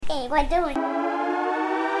Hey, what doing?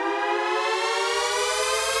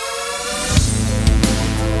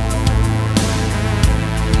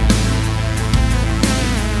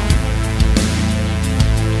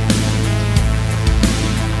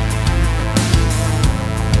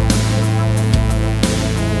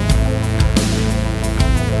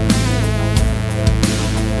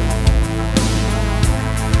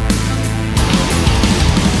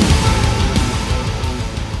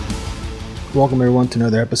 Welcome everyone to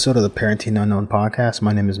another episode of the Parenting Unknown podcast.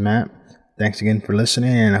 My name is Matt. Thanks again for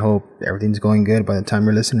listening, and I hope everything's going good by the time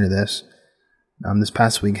you're listening to this. This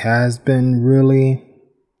past week has been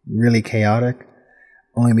really chaotic,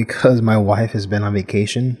 only because my wife has been on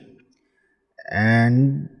vacation.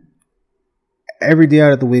 And every day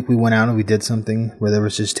out of the week we went out and we did something, whether it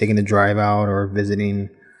was just taking a drive out or visiting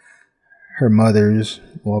her mother's.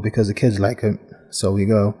 Well, because the kids like it, so we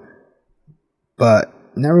go. But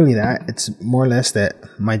not really that. It's more or less that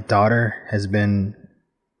my daughter has been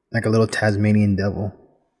like a little Tasmanian devil.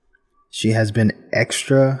 She has been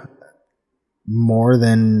extra more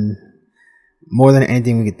than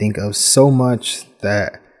anything we could think of. So much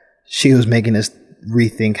that she was making us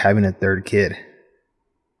rethink having a third kid.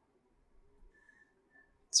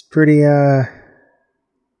 It's pretty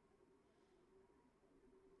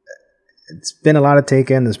it's been a lot to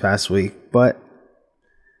take in this past week, but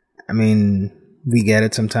I mean, we get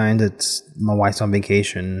it sometimes. It's my wife's on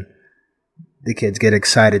vacation. The kids get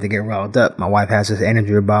excited, they get riled up. My wife has this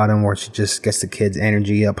energy about them where she just gets the kids'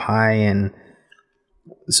 energy up high. And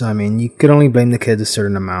so, I mean, you could only blame the kids a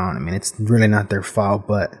certain amount. I mean, it's really not their fault,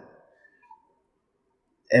 but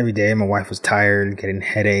every day my wife was tired, getting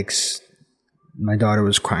headaches. My daughter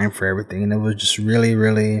was crying for everything. And it was just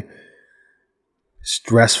really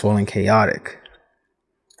stressful and chaotic.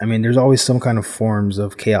 I mean, there's always some kind of forms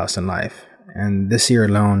of chaos in life. And this year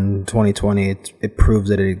alone, 2020, it proves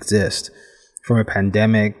that it exists. From a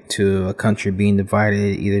pandemic to a country being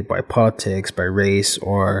divided either by politics, by race,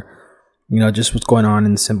 or, just what's going on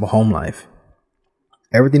in simple home life.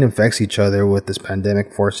 Everything affects each other with this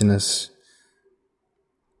pandemic forcing us.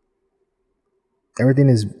 Everything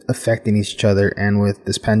is affecting each other, and with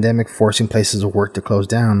this pandemic forcing places of work to close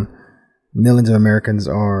down, millions of Americans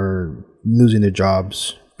are losing their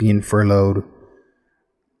jobs, being furloughed,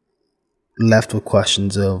 left with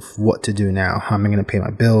questions of what to do now. How am I going to pay my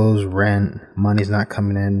bills, rent, money's not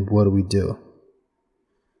coming in, what do we do?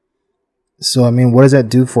 So, I mean, what does that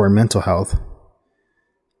do for our mental health?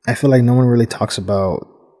 I feel like no one really talks about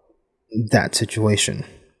that situation. I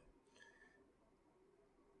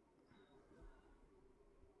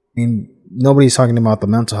mean, nobody's talking about the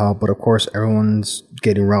mental health, but of course everyone's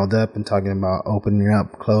getting riled up and talking about opening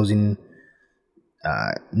up, closing,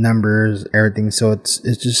 numbers, everything. So it's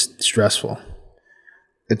just stressful.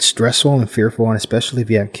 It's stressful and fearful, and especially if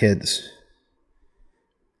you have kids.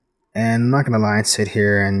 And I'm not gonna lie and sit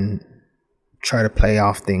here and try to play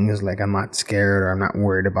off things like I'm not scared or I'm not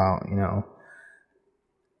worried about,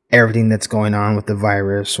 everything that's going on with the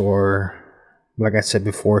virus, or like I said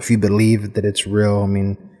before, if you believe that it's real, I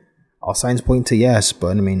mean, all signs point to yes,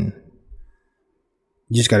 but I mean,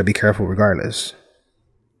 you just gotta be careful regardless.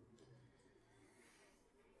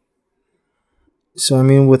 So, I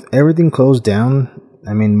mean, with everything closed down,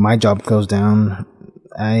 I mean, my job closed down.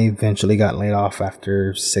 I eventually got laid off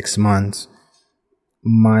after 6 months.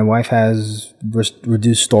 My wife has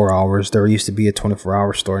reduced store hours. There used to be a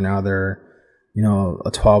 24-hour store. Now they're,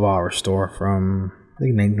 a 12-hour store from, I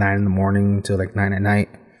think, 9 in the morning to like 9 at night.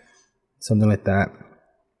 Something like that.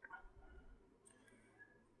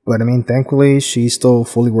 But, I mean, thankfully, she's still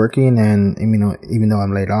fully working. And, even though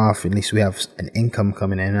I'm laid off, at least we have an income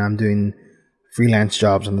coming in. And I'm doing freelance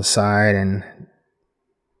jobs on the side, and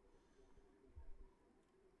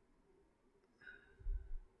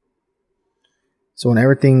so when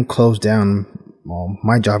everything closed down, well,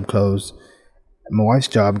 my job closed, my wife's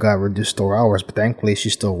job got reduced store hours, but thankfully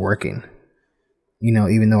she's still working,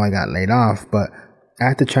 even though I got laid off. But I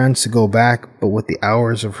had the chance to go back, but with the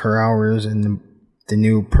hours of her hours and the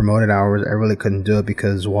new promoted hours, I really couldn't do it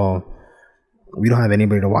because, well, we don't have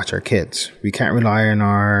anybody to watch our kids. We can't rely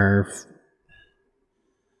on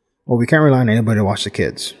we can't rely on anybody to watch the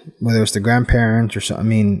kids, whether it's the grandparents or something. I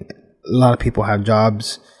mean, a lot of people have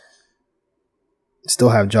jobs, still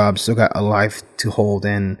got a life to hold,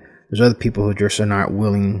 and there's other people who just are not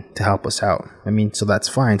willing to help us out. I mean, so that's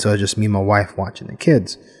fine. So it's just me and my wife watching the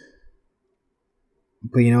kids.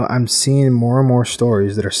 But, I'm seeing more and more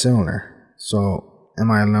stories that are similar. So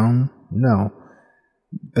am I alone? No.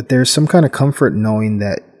 But there's some kind of comfort knowing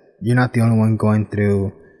that you're not the only one going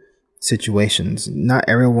through situations. Not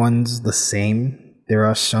everyone's the same. There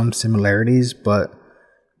are some similarities, but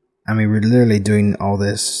I mean, we're literally doing all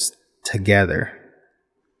this together.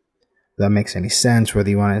 If that makes any sense, whether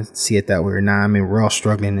you want to see it that way or not. I mean, we're all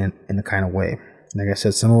struggling in a kind of way. Like I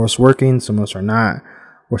said, some of us working, some of us are not.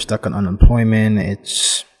 We're stuck on unemployment.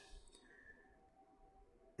 It's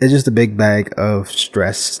just a big bag of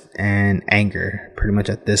stress and anger, pretty much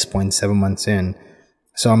at this point, 7 months in.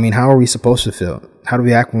 So, I mean, how are we supposed to feel? How do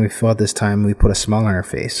we act when we feel at this time we put a smile on our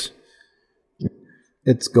face?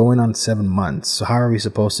 It's going on 7 months. So how are we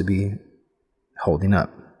supposed to be holding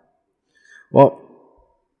up? Well,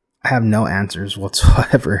 I have no answers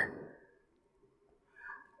whatsoever.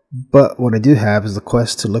 But what I do have is the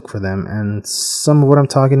quest to look for them. And some of what I'm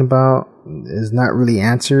talking about is not really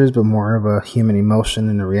answers, but more of a human emotion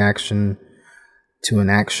and a reaction to an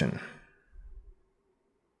action.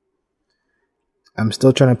 I'm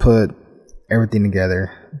still trying to put everything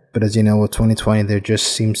together. But as you know, with 2020, there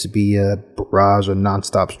just seems to be a barrage of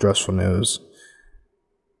nonstop stressful news.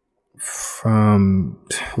 From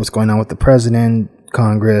what's going on with the president,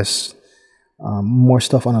 Congress, more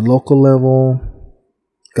stuff on a local level,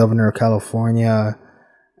 Governor of California,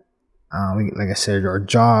 like I said, our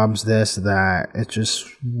jobs, this, that. It's just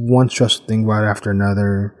one stressful thing right after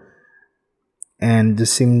another. And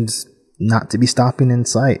this seems not to be stopping in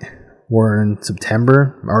sight. We're in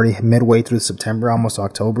September, already midway through September, almost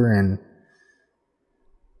October, and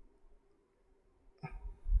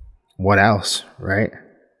what else, right?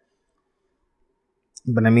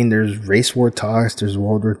 But I mean, there's race war talks, there's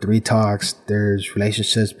World War III talks, there's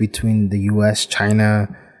relationships between the US, China,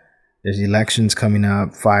 there's elections coming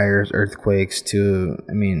up, fires, earthquakes, too.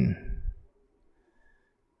 I mean,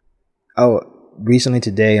 recently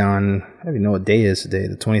today I don't even know what day it is today,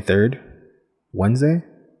 the 23rd, Wednesday?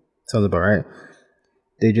 Sounds about right.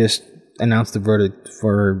 They just announced the verdict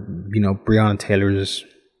for, Breonna Taylor's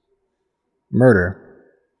murder.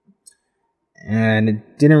 And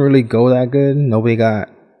it didn't really go that good. Nobody got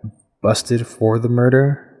busted for the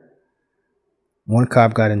murder. One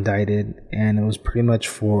cop got indicted, and it was pretty much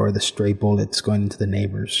for the stray bullets going into the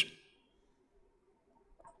neighbors.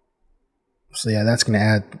 So yeah, that's going to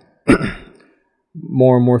add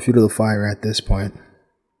more and more fuel to the fire at this point.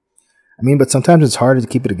 I mean, but sometimes it's harder to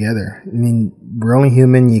keep it together. I mean, we're only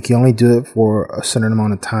human. You can only do it for a certain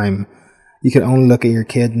amount of time. You can only look at your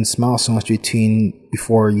kid and smile so much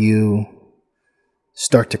before you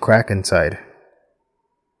start to crack inside.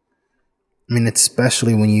 I mean,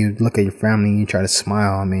 especially when you look at your family and you try to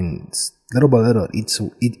smile. I mean, it's little by little,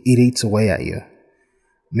 it eats away at you.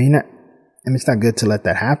 I mean, it's not good to let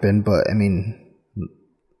that happen, but I mean,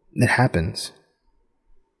 it happens.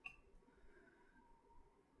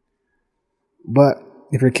 But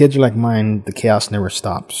if your kids are like mine, the chaos never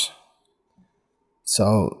stops.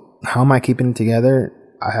 So how am I keeping it together?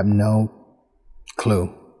 I have no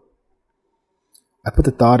clue. I put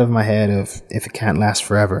the thought of my head of if it can't last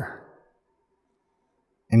forever.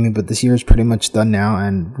 I mean, but this year is pretty much done now,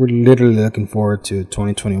 and we're literally looking forward to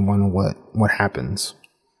 2021 and what happens.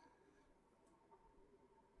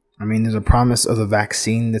 I mean, there's a promise of a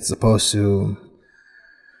vaccine that's supposed to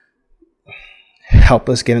help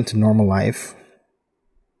us get into normal life.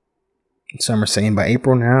 Some are saying by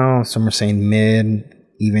April now, some are saying mid,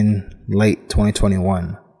 even late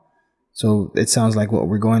 2021. So it sounds like what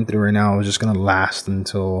we're going through right now is just going to last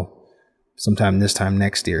until sometime this time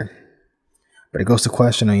next year. But it goes to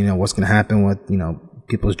question, what's going to happen with,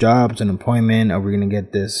 people's jobs and employment. Are we going to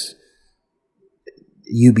get this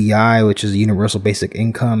UBI, which is Universal Basic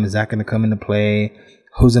Income? Is that going to come into play?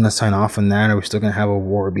 Who's going to sign off on that? Are we still going to have a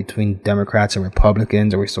war between Democrats and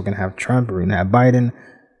Republicans? Are we still going to have Trump? Are we going to have Biden?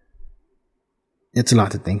 It's a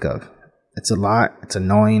lot to think of. It's a lot. It's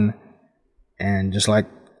annoying. And just like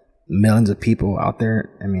millions of people out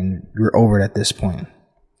there, I mean, we're over it at this point.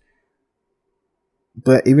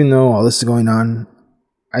 But even though all this is going on,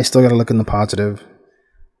 I still got to look in the positive.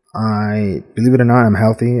 Believe it or not, I'm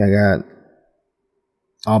healthy. I got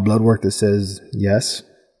all blood work that says yes.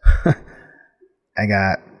 I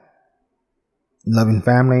got loving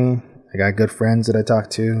family. I got good friends that I talk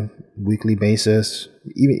to weekly basis,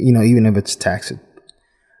 even if it's taxed.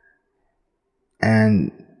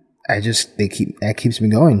 And that keeps me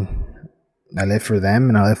going. I live for them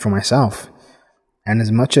and I live for myself. And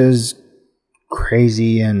as much as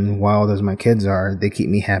crazy and wild as my kids are, they keep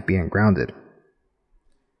me happy and grounded.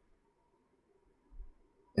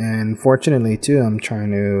 And fortunately too, I'm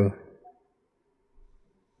trying to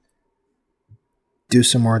do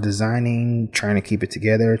some more designing, trying to keep it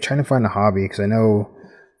together, trying to find a hobby, because I know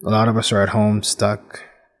a lot of us are at home stuck,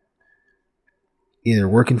 either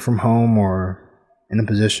working from home or in a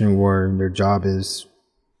position where their job is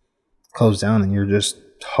closed down and you're just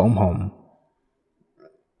home.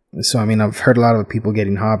 So, I mean, I've heard a lot of people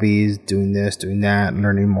getting hobbies, doing this, doing that,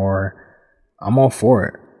 learning more. I'm all for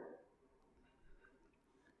it.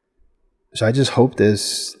 So I just hope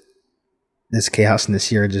this chaos in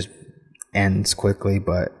this year just ends quickly.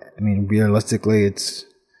 But I mean, realistically, it's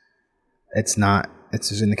not. It's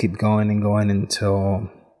just gonna keep going and going until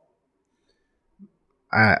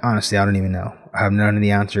I don't even know. I have none of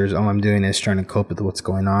the answers. All I'm doing is trying to cope with what's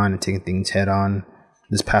going on and taking things head on.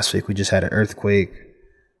 This past week we just had an earthquake,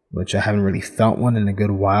 which I haven't really felt one in a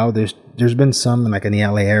good while. There's been some like in the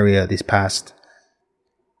LA area these past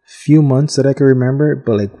few months that I can remember,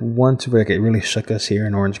 but like once where it really shook us here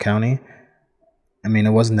in Orange County. I mean,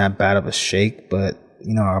 it wasn't that bad of a shake, but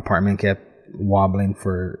you know, our apartment kept wobbling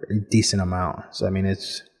for a decent amount. So I mean,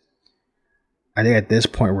 I think at this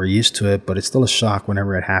point we're used to it, but it's still a shock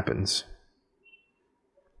whenever it happens.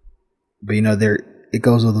 But you know, it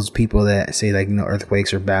goes with those people that say like, you know,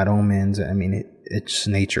 earthquakes are bad omens. I mean, it's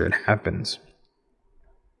nature. It happens.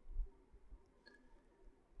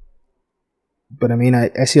 But I mean, I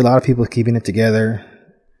see a lot of people keeping it together.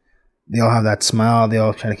 They all have that smile. They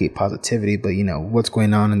all try to keep positivity. But you know, what's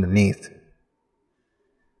going on underneath?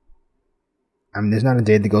 I mean, there's not a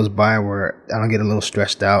day that goes by where I don't get a little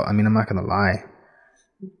stressed out. I mean, I'm not gonna lie.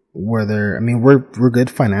 We're good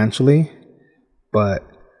financially, but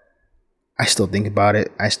I still think about it.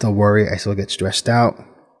 I still worry. I still get stressed out.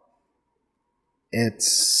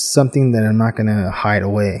 It's something that I'm not gonna hide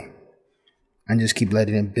away and just keep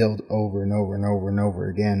letting it build over and over and over and over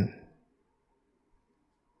again.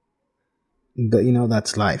 But you know,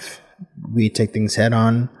 that's life. We take things head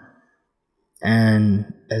on.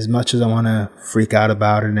 And as much as I want to freak out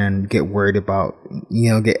about it and get worried about,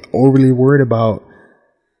 you know, get overly worried about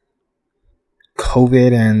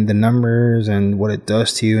COVID and the numbers and what it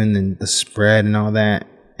does to you and then the spread and all that.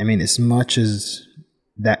 I mean, as much as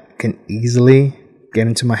that can easily get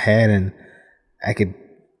into my head and I could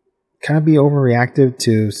kind of be overreactive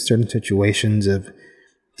to certain situations of,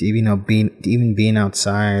 you know, being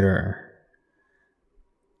outside or,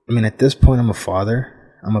 I mean, at this point, I'm a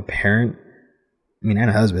father, I'm a parent. I mean,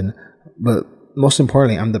 and a husband, but most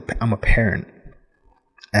importantly, I'm a parent,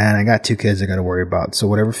 and I got 2 kids I got to worry about. So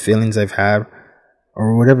whatever feelings I've had,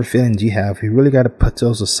 or whatever feelings you have, you really got to put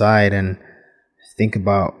those aside and think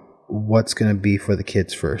about what's gonna be for the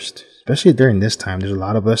kids first. Especially during this time, there's a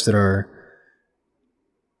lot of us that are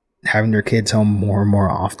having their kids home more and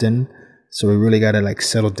more often. So we really got to like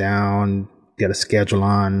settle down, get a schedule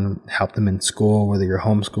on, help them in school, whether you're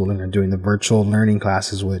homeschooling or doing the virtual learning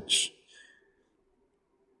classes, which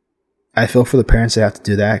I feel for the parents that have to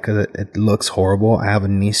do that because it looks horrible. I have a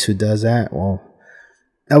niece who does that. Well,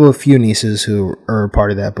 I have a few nieces who are a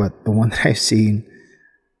part of that, but the one that I've seen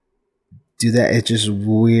do that, it's just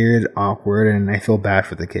weird, awkward, and I feel bad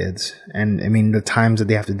for the kids. And I mean, the times that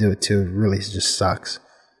they have to do it too really just sucks.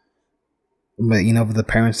 But you know, for the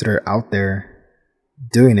parents that are out there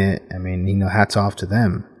doing it, I mean, you know, hats off to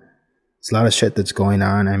them. It's a lot of shit that's going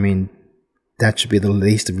on. I mean, that should be the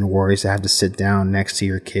least of your worries, to have to sit down next to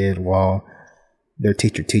your kid while their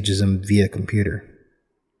teacher teaches them via computer.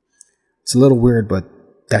 It's a little weird, but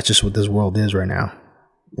that's just what this world is right now.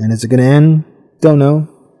 And is it going to end? Don't know.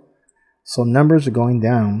 So numbers are going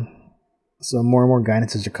down. So more and more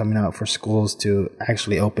guidances are coming out for schools to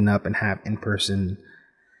actually open up and have in-person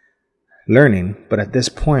learning. But at this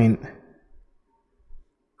point,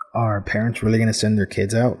 are parents really going to send their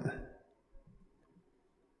kids out?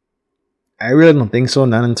 I really don't think so.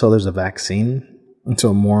 Not until there's a vaccine.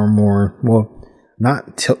 Until more and more, well,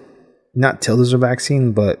 not till there's a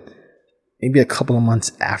vaccine, but maybe a couple of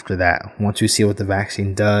months after that. Once we see what the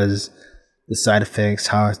vaccine does, the side effects,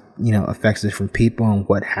 how it, you know, affects different people and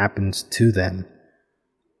what happens to them.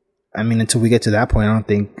 I mean, until we get to that point, I don't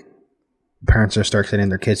think parents are start sending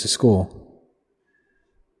their kids to school.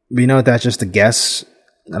 But you know, that's just a guess.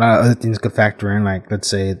 A lot of other things could factor in, like let's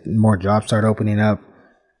say more jobs start opening up.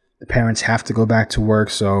 The parents have to go back to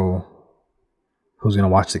work, so who's going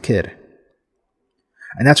to watch the kid?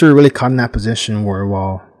 And that's where we're really caught in that position where,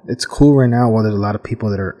 well, it's cool right now while there's a lot of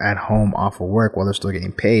people that are at home off of work while they're still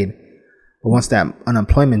getting paid. But once that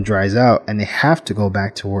unemployment dries out and they have to go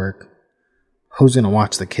back to work, who's going to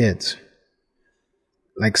watch the kids?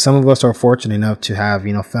 Like, some of us are fortunate enough to have,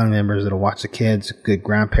 you know, family members that'll watch the kids, good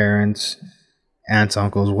grandparents, aunts,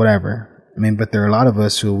 uncles, whatever. I mean, but there are a lot of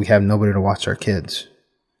us who we have nobody to watch our kids.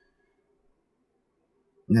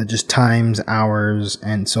 You know, just times, hours,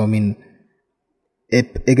 and so I mean,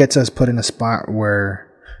 it gets us put in a spot where,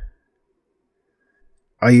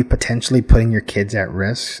 are you potentially putting your kids at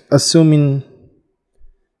risk, assuming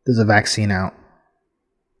there's a vaccine out,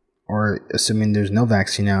 or assuming there's no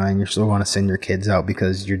vaccine out and you still want to send your kids out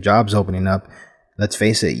because your job's opening up, let's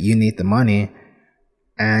face it, you need the money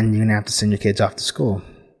and you're going to have to send your kids off to school.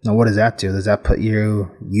 Now, what does that do? Does that put you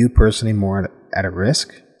personally more at a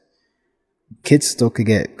risk? Kids still could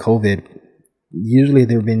get COVID. Usually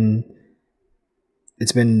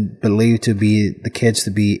it's been believed to be the kids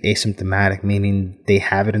to be asymptomatic, meaning they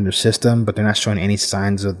have it in their system, but they're not showing any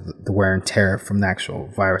signs of the wear and tear from the actual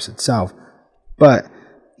virus itself. But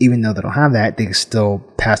even though they don't have that, they can still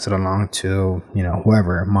pass it along to,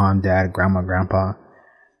 whoever, mom, dad, grandma, grandpa.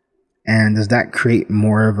 And does that create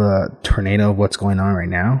more of a tornado of what's going on right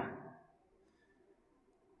now?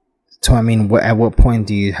 So, I mean, at what point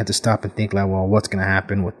do you have to stop and think like, well, what's going to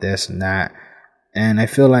happen with this and that? And I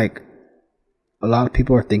feel like a lot of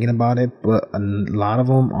people are thinking about it, but a lot of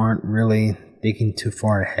them aren't really thinking too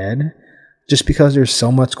far ahead. Just because there's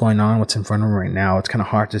so much going on, what's in front of them right now, it's kind of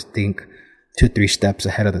hard to think 2-3 steps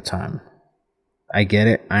ahead of the time. I get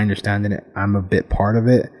it. I understand it. I'm a bit part of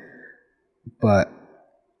it. But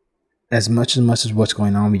as much as what's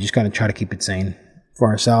going on, we just got to try to keep it sane for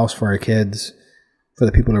ourselves, for our kids, for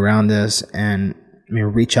the people around us. And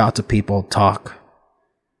reach out to people, talk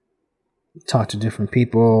to different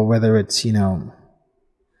people, whether it's, I don't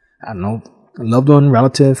know, a loved one,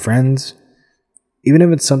 relative, friends. Even if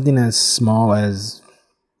it's something as small as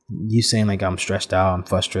you saying like, I'm stressed out, I'm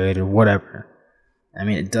frustrated, or whatever.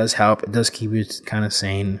 It does help. It does keep you kind of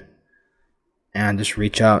sane. And just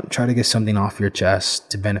reach out, try to get something off your chest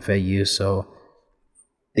to benefit you, so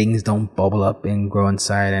things don't bubble up and grow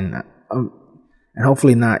inside, and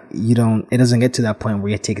hopefully not. It doesn't get to that point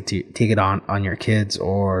where you take it on your kids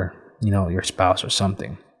or your spouse or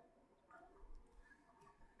something.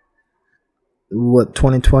 What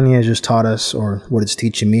 2020 has just taught us, or what it's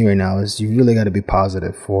teaching me right now, is you really got to be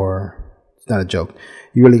positive for. It's not a joke.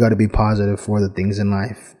 You really got to be positive for the things in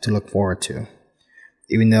life to look forward to.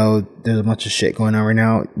 Even though there's a bunch of shit going on right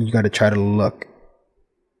now, you got to try to look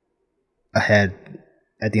ahead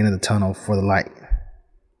at the end of the tunnel for the light.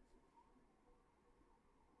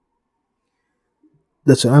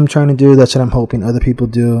 That's what I'm trying to do. That's what I'm hoping other people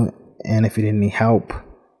do. And if you need any help,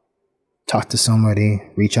 talk to somebody.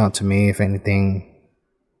 Reach out to me if anything.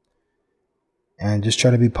 And just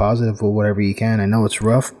try to be positive with whatever you can. I know it's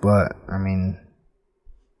rough, but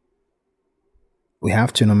we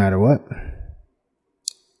have to no matter what.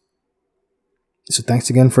 So thanks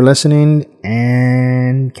again for listening,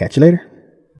 and catch you later.